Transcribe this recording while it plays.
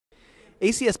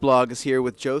ACSblog is here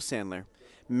with Joe Sandler,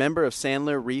 member of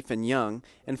Sandler, Reef, and Young,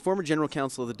 and former general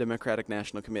counsel of the Democratic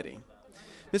National Committee.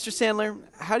 Mr. Sandler,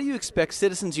 how do you expect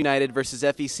Citizens United versus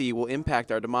FEC will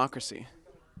impact our democracy?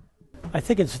 I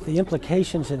think the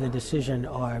implications of the decision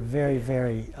are very,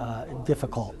 very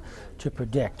difficult to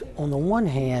predict. On the one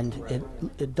hand,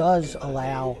 it does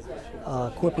allow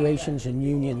corporations and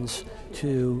unions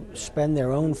to spend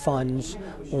their own funds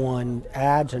on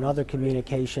ads and other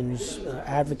communications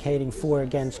advocating for or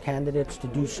against candidates, to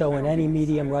do so in any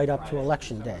medium right up to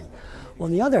Election Day.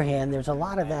 On the other hand, there's a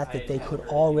lot of that they could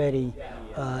already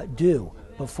do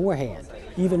beforehand.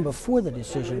 Even before the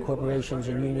decision, corporations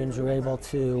and unions were able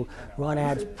to run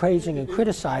ads praising and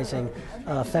criticizing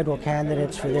federal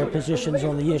candidates for their positions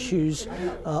on the issues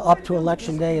up to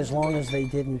Election Day, as long as they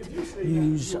didn't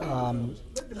use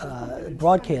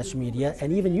broadcast media.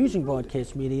 And even using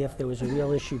broadcast media, if there was a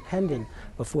real issue pending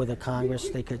before the Congress,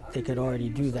 they could already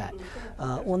do that.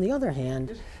 On the other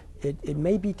hand, it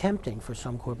may be tempting for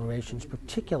some corporations,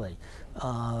 particularly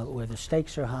where the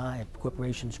stakes are high,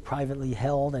 corporations privately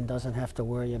held and doesn't have to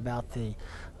worry about the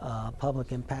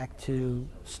public impact, to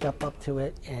step up to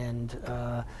it and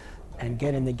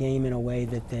get in the game in a way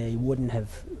that they wouldn't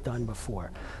have done before.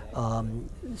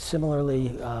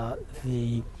 Similarly, on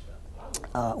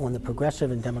the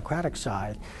progressive and democratic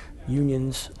side,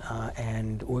 unions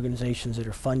and organizations that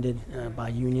are funded by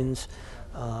unions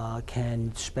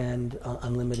can spend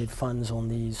unlimited funds on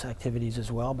these activities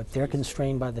as well, but they're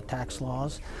constrained by the tax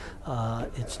laws.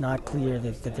 It's not clear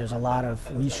that there's a lot of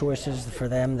resources for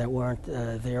them that weren't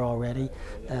there already,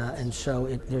 and so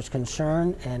there's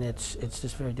concern, and it's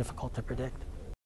just very difficult to predict.